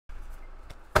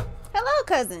Hello,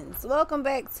 cousins. Welcome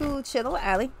back to Chillin' with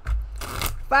Allie.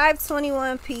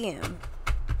 5:21 p.m.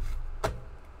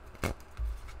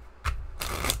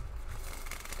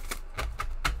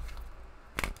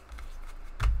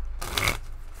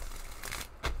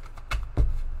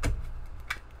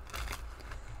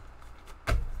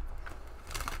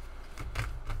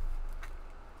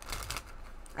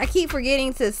 I keep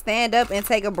forgetting to stand up and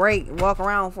take a break, walk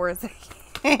around for a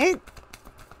second.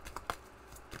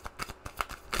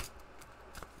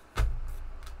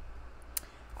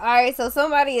 Alright, so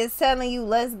somebody is telling you,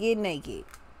 let's get naked.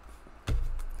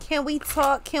 Can we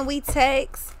talk? Can we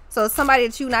text? So it's somebody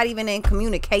that you're not even in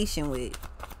communication with.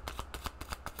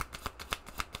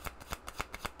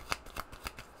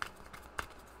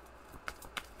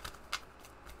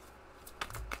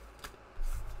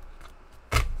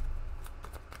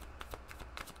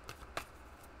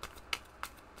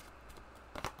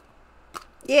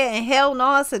 Yeah, and hell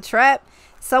no, it's a trap.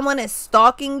 Someone is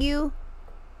stalking you.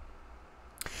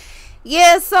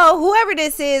 Yeah, so whoever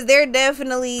this is, they're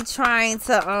definitely trying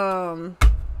to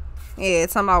yeah,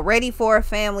 talking about ready for a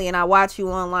family and I watch you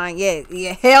online.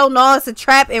 Yeah, hell no, it's a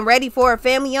trap and ready for a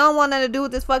family. You don't want nothing to do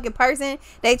with this fucking person.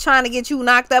 They trying to get you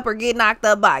knocked up or get knocked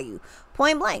up by you.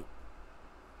 Point blank.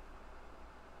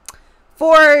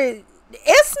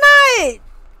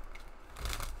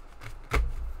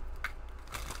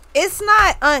 It's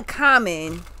not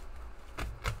uncommon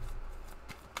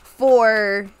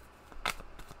for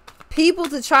people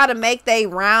to try to make their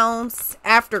rounds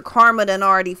after karma done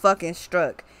already fucking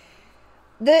struck.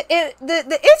 The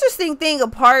interesting thing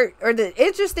the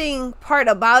interesting part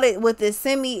about it with this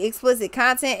semi-explicit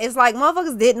content is like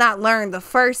motherfuckers did not learn the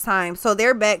first time, so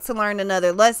they're back to learn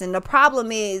another lesson. The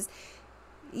problem is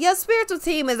your spiritual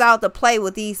team is out to play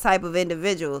with these type of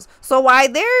individuals. So while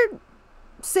they're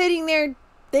sitting there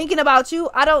thinking about you,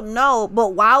 I don't know,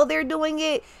 but while they're doing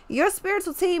it, your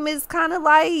spiritual team is kind of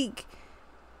like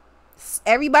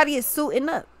everybody is suiting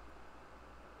up.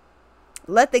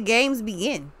 Let the games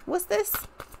begin. What's this?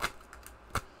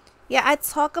 Yeah, I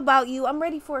talk about you. I'm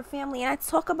ready for a family and I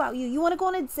talk about you. You want to go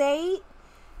on a date?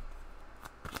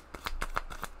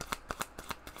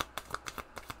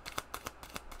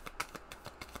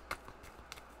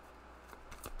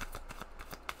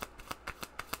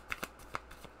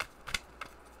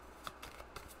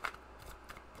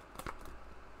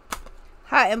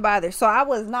 Hot and bothered. So I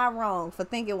was not wrong for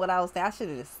thinking what I was saying. I should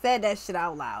have just said that shit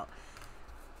out loud.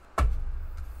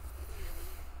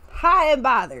 Hot and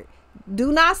bothered.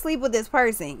 Do not sleep with this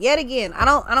person. Yet again, I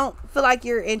don't feel like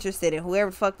you're interested in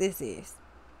whoever the fuck this is.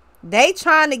 They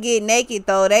trying to get naked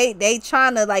though. They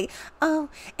trying to like, oh,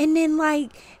 and then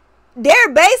like they're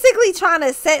basically trying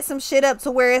to set some shit up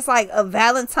to where it's like a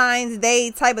Valentine's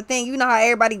Day type of thing. You know how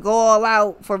everybody go all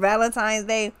out for Valentine's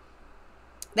Day?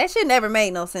 That shit never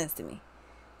made no sense to me.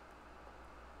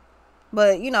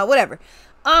 But you know, whatever.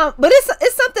 But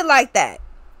it's something like that.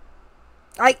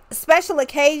 Like special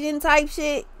occasion type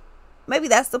shit. Maybe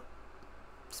that's the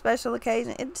special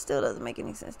occasion. It still doesn't make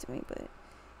any sense to me, but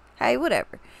hey,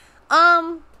 whatever.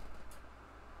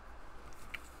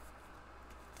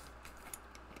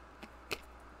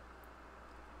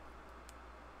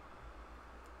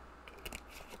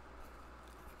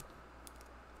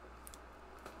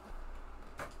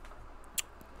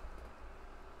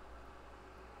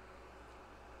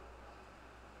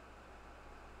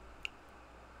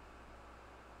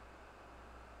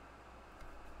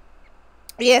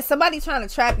 Yeah, somebody trying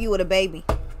to trap you with a baby.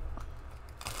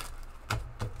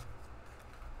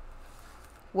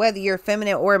 Whether you're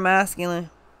feminine or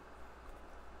masculine.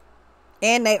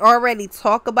 And they already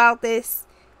talk about this.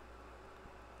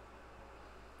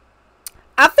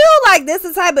 I feel like this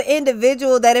is the type of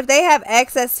individual that if they have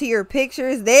access to your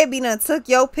pictures, they'd be done took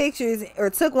your pictures or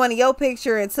took one of your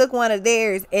picture and took one of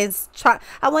theirs and try.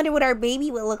 I wonder what our baby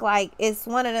would look like. It's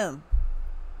one of them.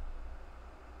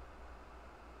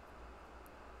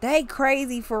 They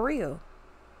crazy for real.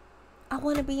 I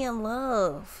want to be in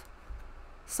love.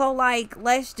 So like,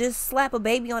 let's just slap a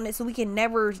baby on it so we can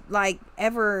never like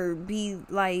ever be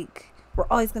like, we're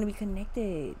always going to be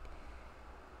connected.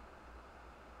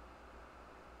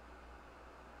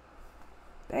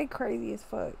 They crazy as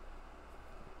fuck.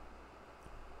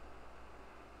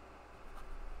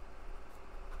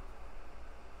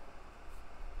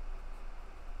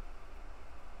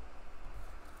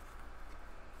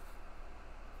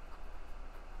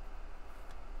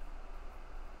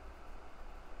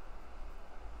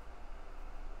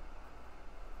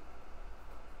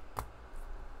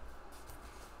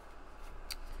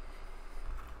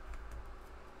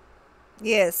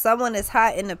 Yeah, someone is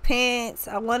hot in the pants.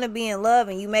 I want to be in love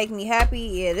and you make me happy.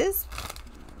 Yeah, this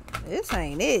This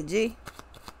ain't it, G.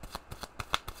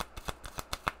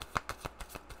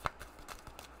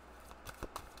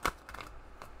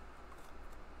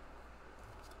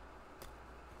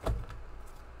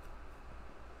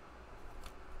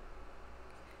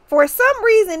 For some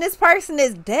reason, this person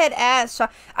is dead ass.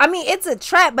 I mean, it's a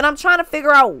trap, but I'm trying to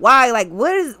figure out why. Like,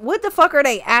 what the fuck are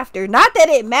they after? Not that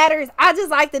it matters. I just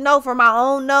like to know for my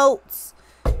own notes.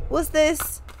 What's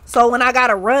this? So when I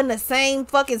gotta run the same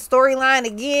fucking storyline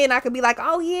again, I could be like,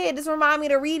 oh yeah, this remind me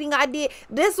of the reading I did.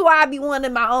 This is why I be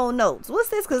wanting my own notes. What's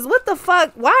this? Cause what the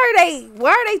fuck? Why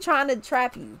are they trying to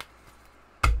trap you?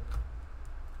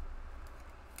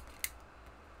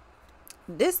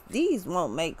 These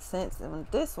won't make sense in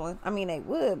this one. I mean, they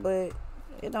would, but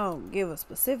it don't give a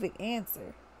specific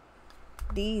answer.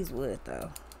 These would,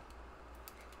 though.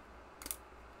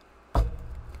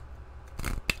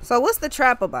 So what's the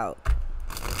trap about?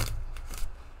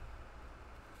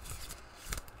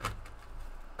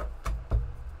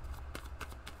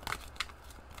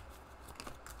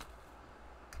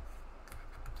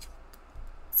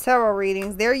 Tarot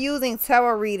readings. They're using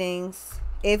tarot readings.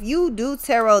 If you do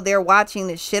tarot, they're watching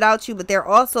the shit out you, but they're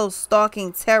also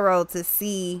stalking tarot to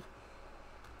see.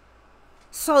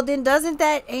 So then doesn't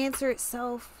that answer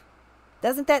itself?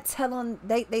 Doesn't that tell on,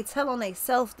 they tell on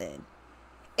themselves then?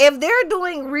 If they're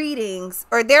doing readings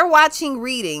or they're watching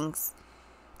readings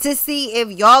to see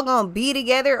if y'all gonna be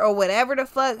together or whatever the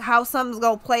fuck, how something's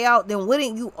gonna play out, then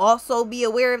wouldn't you also be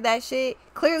aware of that shit?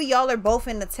 Clearly y'all are both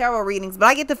in the tarot readings, but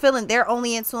I get the feeling they're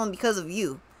only into them because of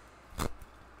you.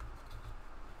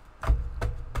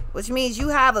 Which means you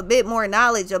have a bit more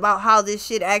knowledge about how this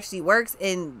shit actually works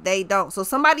and they don't. So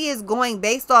somebody is going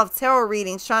based off tarot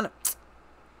readings trying to...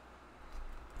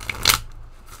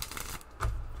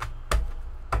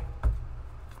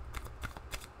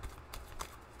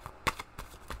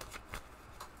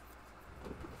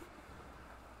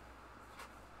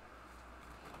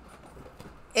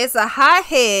 It's a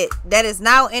hothead that is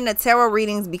now in the tarot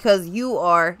readings because you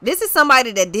are... This is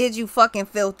somebody that did you fucking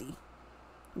filthy.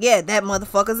 Yeah, that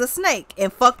motherfucker's a snake.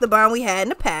 And fuck the bond we had in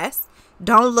the past.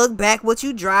 Don't look back what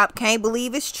you dropped. Can't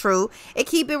believe it's true. And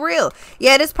keep it real.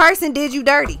 Yeah, this person did you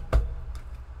dirty.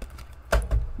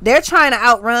 They're trying to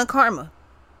outrun karma.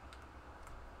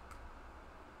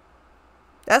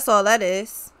 That's all that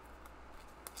is.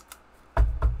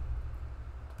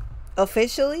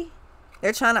 Officially,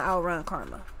 they're trying to outrun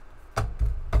karma.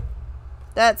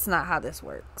 That's not how this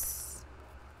works.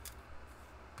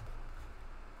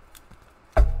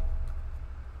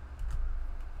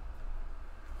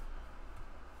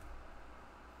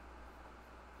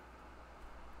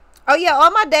 Oh yeah,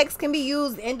 all my decks can be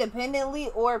used independently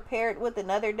or paired with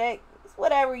another deck. It's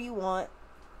whatever you want.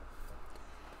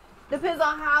 Depends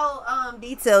on how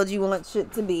detailed you want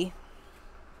shit to be.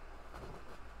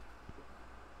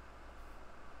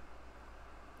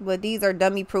 But these are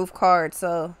dummy proof cards,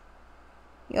 so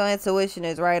your intuition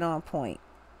is right on point.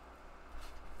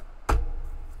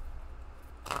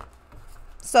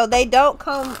 So they don't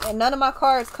come, and none of my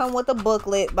cards come with a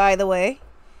booklet, by the way.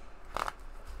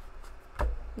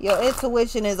 Your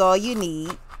intuition is all you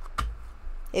need.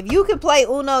 If you can play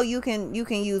Uno, you can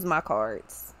use my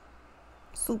cards.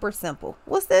 Super simple.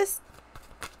 What's this?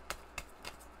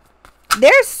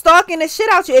 They're stalking the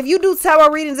shit out you. If you do tarot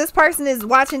readings, this person is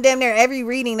watching damn near every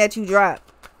reading that you drop.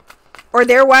 Or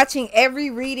they're watching every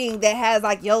reading that has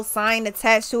like your sign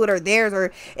attached to it or theirs.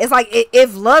 Or it's like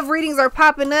if love readings are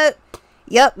popping up.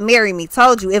 Yep, marry me.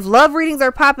 Told you. If love readings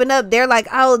are popping up, they're like,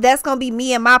 oh, that's gonna be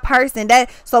me and my person.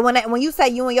 So when you say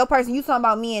you and your person, you talking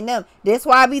about me and them. This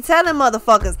why I be telling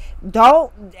motherfuckers,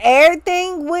 don't,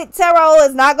 everything with tarot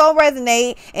is not gonna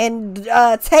resonate, and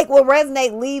take what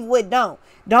resonate, leave what don't.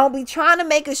 Don't be trying to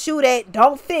make a shoe that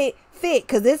don't fit,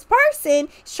 because this person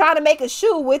is trying to make a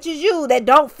shoe, which is you, that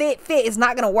don't fit. It's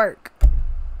not gonna work.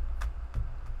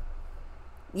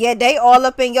 Yeah, they all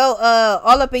up in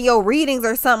your readings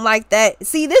or something like that.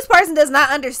 See, this person does not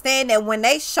understand that when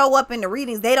they show up in the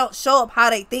readings, they don't show up how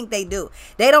they think they do.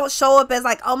 They don't show up as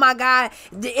like, oh my God,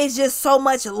 it's just so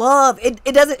much love. It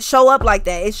doesn't show up like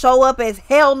that. It show up as,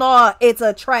 hell no, it's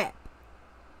a trap.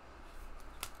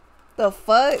 The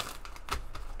fuck?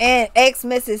 And X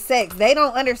misses sex. They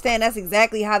don't understand that's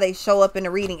exactly how they show up in the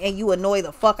reading, and you annoy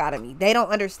the fuck out of me. They don't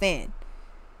understand.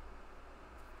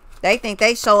 They think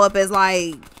they show up as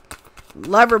like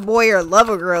lover boy or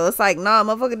lover girl. It's like, nah,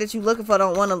 motherfucker that you looking for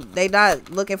don't want to. They not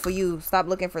looking for you. Stop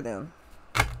looking for them.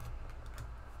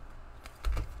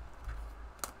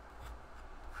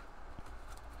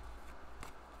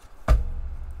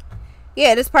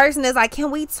 Yeah, this person is like,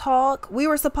 can we talk? We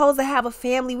were supposed to have a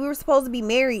family. We were supposed to be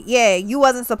married. Yeah, you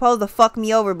wasn't supposed to fuck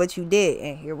me over, but you did.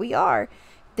 And here we are.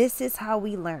 This is how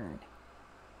we learn.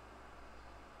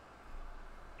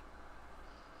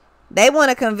 They want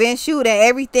to convince you that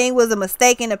everything was a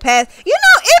mistake in the past. You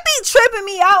know, it be tripping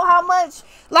me out how much,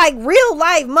 like, real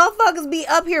life motherfuckers be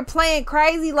up here playing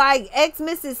crazy like X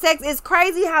Mrs. Sex. It's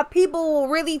crazy how people will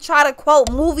really try to quote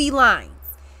movie lines,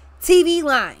 TV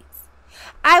lines.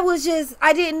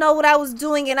 I didn't know what I was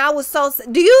doing, and I was so.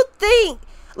 Do you think,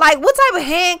 like, what type of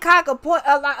Hancock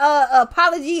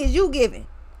apology is you giving?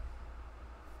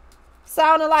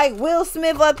 Sounding like Will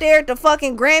Smith up there at the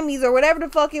fucking Grammys or whatever the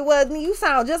fuck it was. You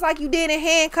sound just like you did in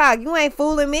Hancock. You ain't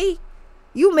fooling me.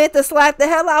 You meant to slap the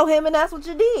hell out of him, and that's what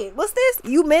you did. What's this?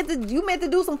 You meant to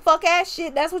do some fuck ass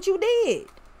shit. That's what you did.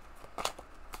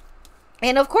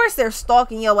 And of course they're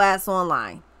stalking your ass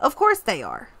online. Of course they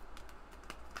are.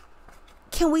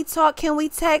 Can we talk? Can we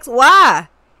text? Why?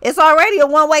 It's already a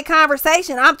one-way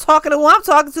conversation. I'm talking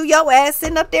to your ass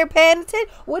sitting up there paying attention.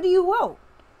 What do you want?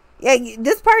 Yeah,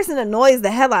 this person annoys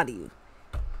the hell out of you.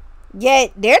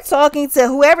 Yet they're talking to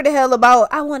whoever the hell about,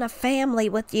 I want a family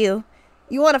with you.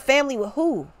 You want a family with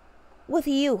who? With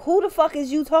you. Who the fuck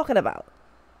is you talking about?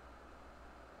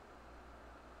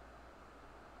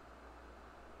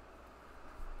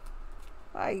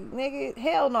 Like, nigga,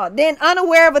 hell no. Then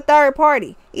unaware of a third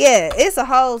party. Yeah, it's a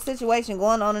whole situation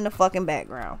going on in the fucking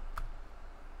background.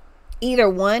 Either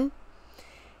one,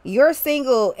 you're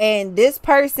single and this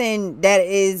person that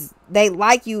is, they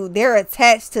like you, they're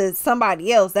attached to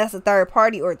somebody else, that's a third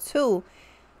party. Or two,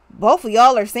 both of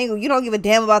y'all are single, you don't give a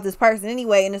damn about this person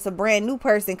anyway, and it's a brand new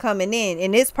person coming in,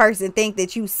 and this person think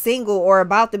that you single or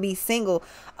about to be single.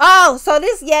 Oh, so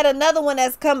this yet another one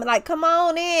that's coming, like, come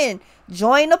on in,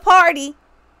 join the party,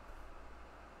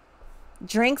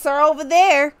 drinks are over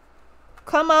there,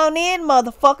 come on in,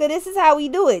 motherfucker. This is how we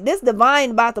do it. This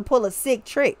divine about to pull a sick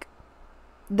trick.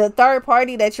 The third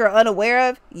party that you're unaware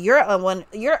of, you're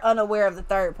unaware of the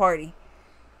third party.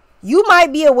 You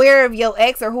might be aware of your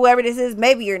ex or whoever this is.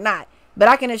 Maybe you're not. But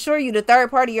I can assure you the third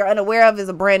party you're unaware of is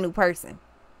a brand new person.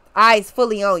 Eyes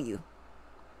fully on you.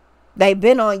 They've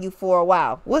been on you for a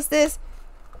while. What's this?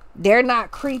 They're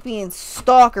not creepy and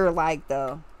stalker like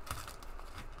though.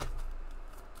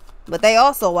 But they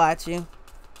also watch you.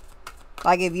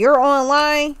 Like if you're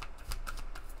online,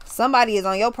 somebody is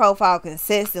on your profile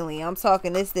consistently. I'm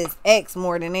talking this ex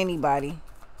more than anybody.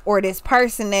 Or this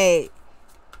person that,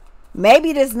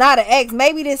 maybe this not an ex.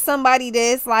 Maybe this somebody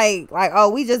that's like, oh,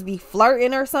 we just be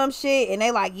flirting or some shit. And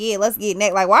they like, yeah, let's get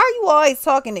next. Like, why are you always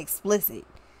talking explicit?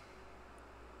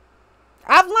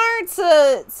 I've learned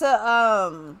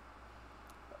to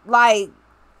like,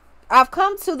 I've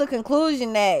come to the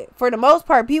conclusion that for the most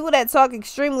part, people that talk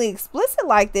extremely explicit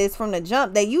like this from the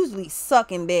jump, they usually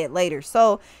suck in bed later.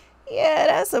 So yeah,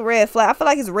 that's a red flag. I feel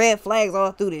like it's red flags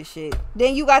all through this shit.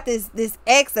 Then you got this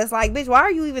ex that's like, bitch, why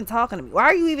are you even talking to me? Why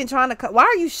are you even why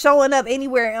are you showing up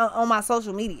anywhere on my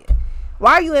social media?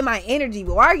 Why are you in my energy?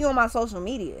 But why are you on my social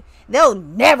media? They'll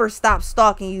never stop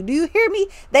stalking you. Do you hear me?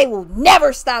 They will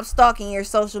never stop stalking your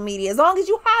social media as long as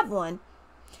you have one.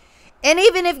 And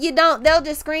even if you don't, they'll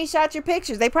just screenshot your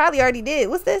pictures. They probably already did.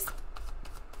 What's this?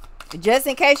 Just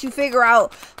in case you figure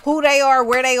out who they are,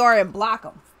 where they are, and block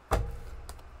them.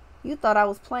 You thought I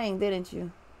was playing, didn't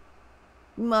you?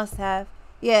 You must have.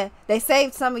 Yeah, they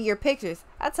saved some of your pictures.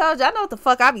 I told you, I know what the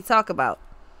fuck I be talking about.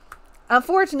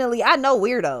 Unfortunately, I know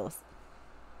weirdos.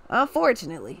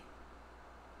 Unfortunately.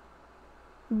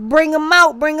 Bring them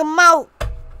out, bring them out.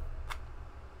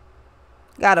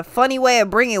 Got a funny way of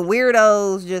bringing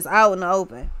weirdos just out in the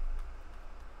open.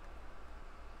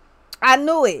 I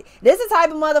knew it. This is the type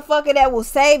of motherfucker that will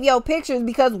save your pictures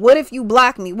because what if you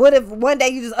block me? What if one day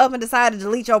you just up and decide to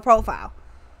delete your profile?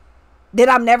 Then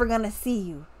I'm never going to see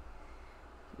you.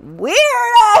 Weird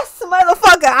ass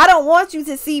motherfucker. I don't want you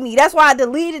to see me. That's why I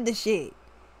deleted the shit.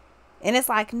 And it's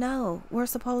like, no, we're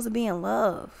supposed to be in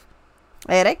love.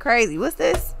 Hey, they crazy. What's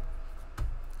this?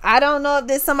 I don't know if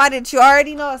this somebody that you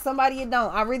already know or somebody you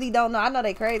don't. I really don't know. I know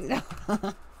they crazy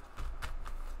though.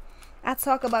 I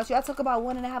talk about you. I talk about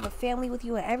wanting to have a family with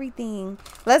you and everything.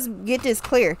 Let's get this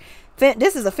clear.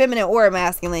 This is a feminine or a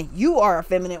masculine. You are a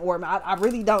feminine or I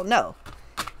really don't know.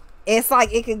 It's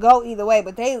like it could go either way,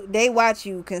 but they watch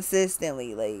you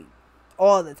consistently, like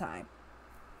all the time.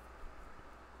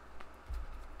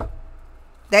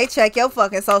 They check your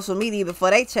fucking social media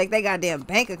before they check their goddamn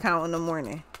bank account in the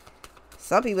morning.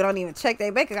 Some people don't even check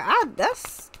their bank account.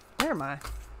 Never mind.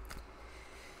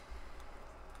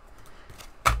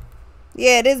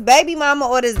 Yeah, this baby mama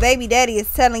or this baby daddy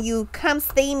is telling you, come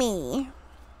see me.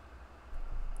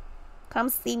 Come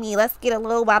see me. Let's get a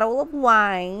little bottle of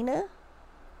wine.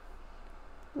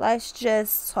 Let's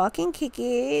just talk and kick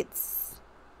it.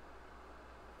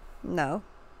 No.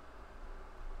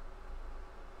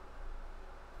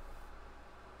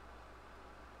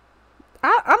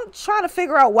 I'm trying to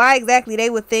figure out why exactly they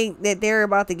would think that they're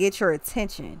about to get your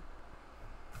attention.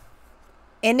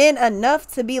 And then enough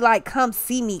to be like, come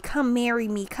see me, come marry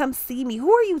me, come see me.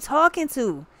 Who are you talking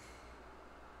to?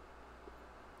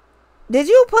 Did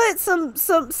you put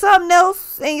something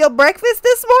else in your breakfast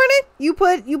this morning? You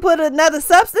put another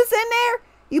substance in there?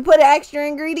 You put an extra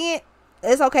ingredient?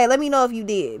 It's okay. Let me know if you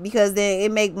did, because then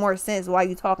it make more sense why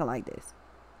you talking like this.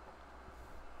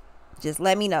 Just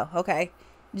let me know, okay?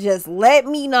 Just let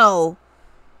me know,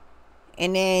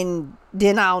 and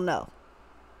then I'll know,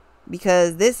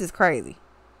 because this is crazy.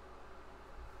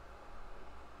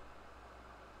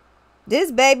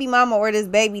 This baby mama or this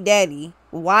baby daddy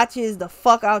watches the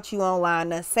fuck out you online,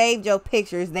 done saved your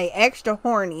pictures, they extra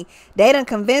horny, they done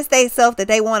convinced themselves that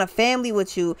they want a family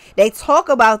with you, they talk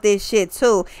about this shit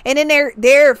too, and then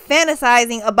they're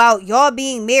fantasizing about y'all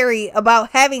being married, about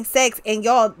having sex, and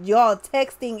y'all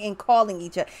texting and calling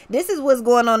each other. This is what's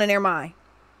going on in their mind.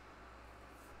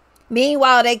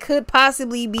 Meanwhile, they could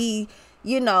possibly be,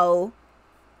 you know,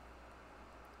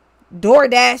 door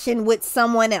dashing with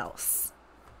someone else.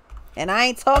 And I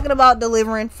ain't talking about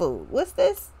delivering food. What's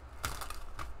this?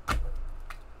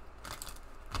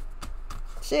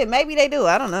 Shit, maybe they do.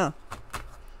 I don't know.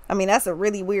 I mean, that's a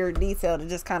really weird detail to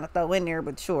just kind of throw in there,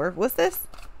 but sure. What's this?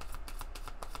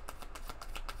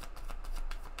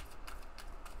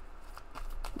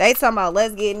 They talking about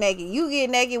let's get naked. You get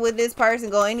naked with this person,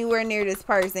 go anywhere near this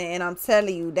person, and I'm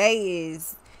telling you, they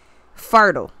is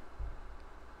fertile.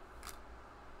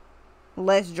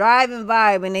 Let's drive and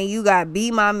vibe, and then you got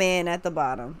be my man at the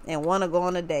bottom and want to go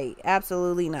on a date.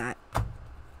 Absolutely not.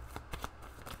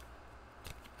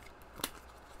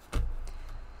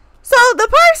 So the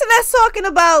person that's talking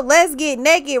about let's get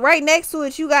naked, right next to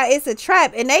it you got it's a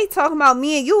trap, and they talking about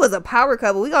me and you as a power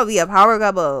couple. We gonna be a power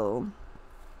couple.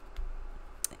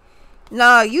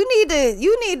 No, you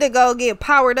need to go get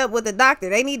powered up with the doctor.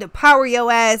 They need to power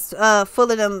your ass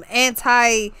full of them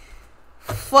anti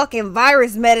fucking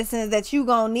virus medicines that you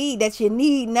gonna need, that you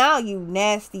need now, you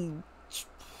nasty.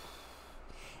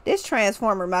 This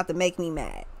transformer about to make me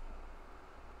mad.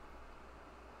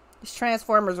 This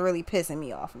transformer's really pissing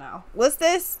me off now. What's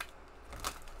this?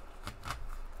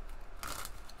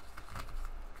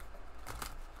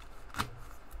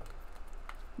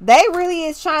 They really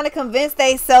is trying to convince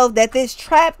themselves that this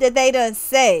trap that they done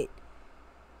set,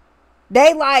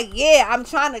 they like, yeah, I'm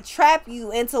trying to trap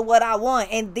you into what I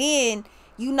want. And then,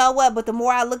 you know what? But the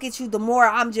more I look at you, the more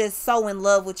I'm just so in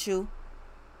love with you.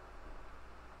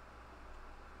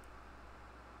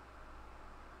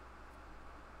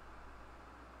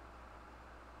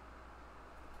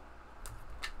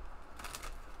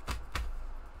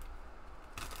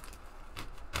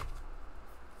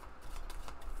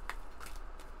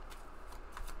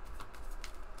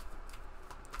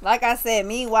 Like I said,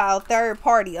 meanwhile, third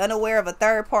party, unaware of a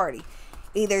third party.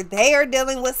 Either they are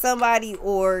dealing with somebody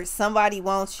or somebody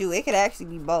wants you. It could actually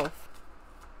be both.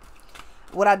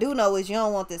 What I do know is you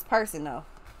don't want this person, though.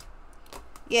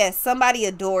 Yes, somebody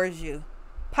adores you.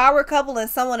 Power couple and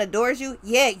someone adores you.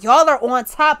 Yeah, y'all are on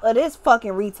top of this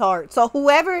fucking retard. So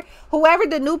whoever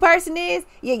the new person is,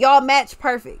 yeah, y'all match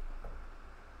perfect.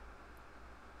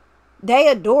 They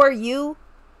adore you.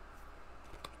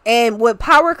 And with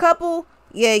power couple,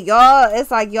 yeah, y'all, it's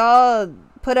like y'all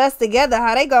put us together.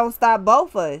 How they gonna stop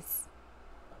both of us?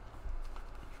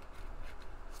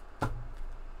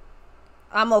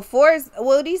 I'm a force.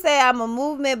 What do you say? I'm a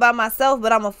movement by myself,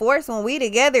 but I'm a force when we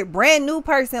together. Brand new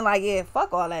person. Like, yeah,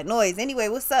 fuck all that noise. Anyway,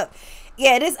 what's up?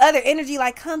 Yeah, this other energy,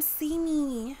 like, come see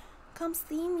me. Come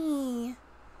see me.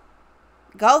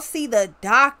 Go see the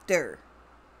doctor.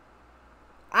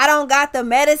 I don't got the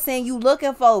medicine you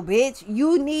looking for, bitch.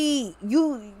 You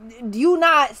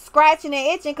not scratching and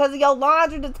itching because of your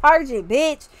laundry detergent,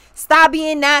 bitch. Stop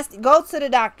being nasty. Go to the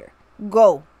doctor.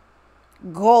 Go.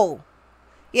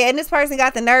 Yeah, and this person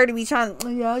got the nerve to be trying, oh,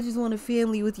 yeah, I just want a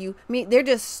family with you. I mean, they're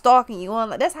just stalking you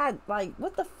on. That's how, like,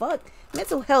 what the fuck?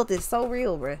 Mental health is so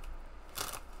real, bruh.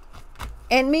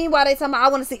 And meanwhile, they talking about, I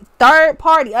want to see third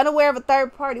party, unaware of a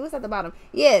third party. What's at the bottom?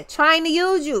 Yeah, trying to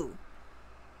use you.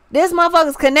 This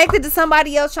motherfucker's connected to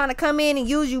somebody else trying to come in and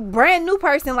use you. Brand new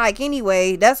person, like,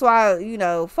 anyway. That's why, you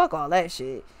know, fuck all that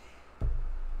shit.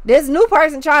 This new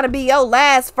person trying to be your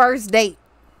last first date.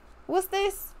 What's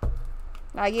this?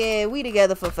 Like, yeah, we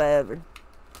together for forever.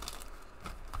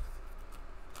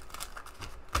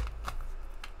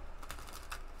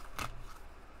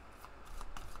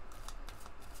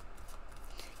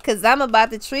 Cause I'm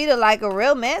about to treat her like a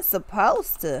real man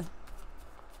supposed to.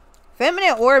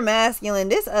 Feminine or masculine,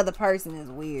 this other person is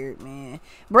weird, man.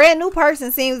 Brand new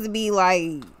person seems to be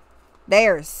like, they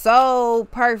are so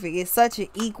perfect. It's such an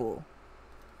equal.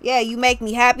 Yeah, you make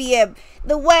me happy at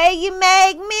the way you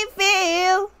make me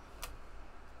feel.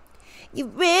 You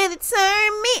really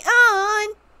turn me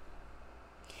on.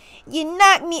 You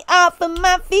knock me off of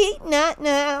my feet, not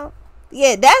now.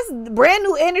 Yeah, that's brand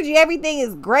new energy. Everything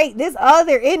is great. This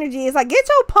other energy is like, get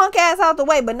your punk ass out the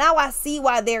way. But now I see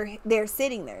why they're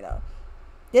sitting there though.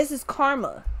 This is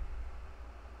karma.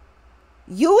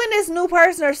 You and this new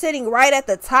person are sitting right at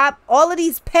the top. All of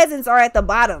these peasants are at the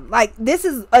bottom. Like, this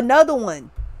is another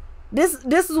one. This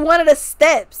is one of the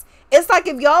steps. It's like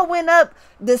if y'all went up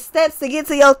the steps to get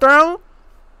to your throne.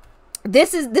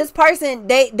 This person,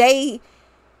 they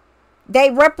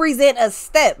represent a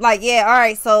step. Like, yeah, all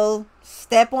right, so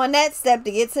step on that step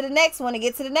to get to the next one, to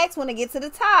get to the next one, to get to the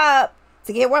top,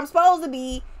 to get where I'm supposed to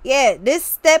be. Yeah, this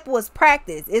step was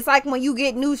practice. It's like when you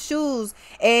get new shoes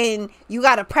and you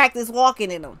got to practice walking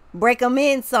in them. Break them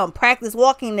in some. Practice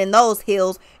walking in those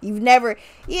heels. You've never...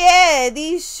 Yeah,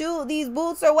 these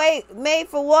boots are made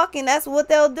for walking. That's what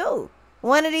they'll do.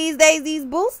 One of these days, these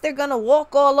boots, they're going to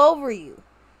walk all over you.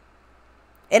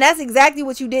 And that's exactly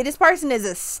what you did. This person is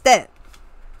a step.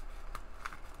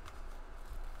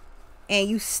 And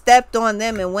you stepped on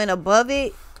them and went above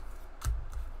it.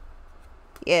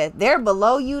 Yeah, they're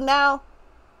below you now.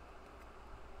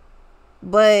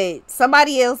 But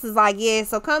somebody else is like, yeah,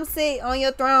 so come sit on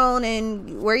your throne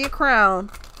and wear your crown.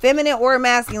 Feminine or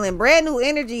masculine. Brand new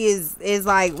energy is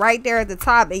like right there at the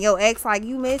top. And your ex like,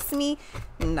 you miss me?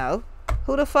 No.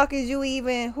 Who the fuck is you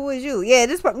even? Who is you? Yeah,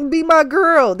 this be my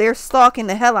girl. They're stalking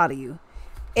the hell out of you.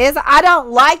 I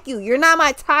don't like you. You're not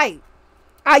my type.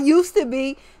 I used to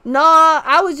be. Nah,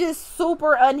 I was just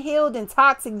super unhealed and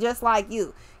toxic just like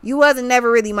you. You wasn't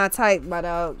never really my type, but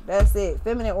that's it.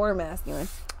 Feminine or masculine.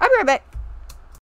 I'll be right back.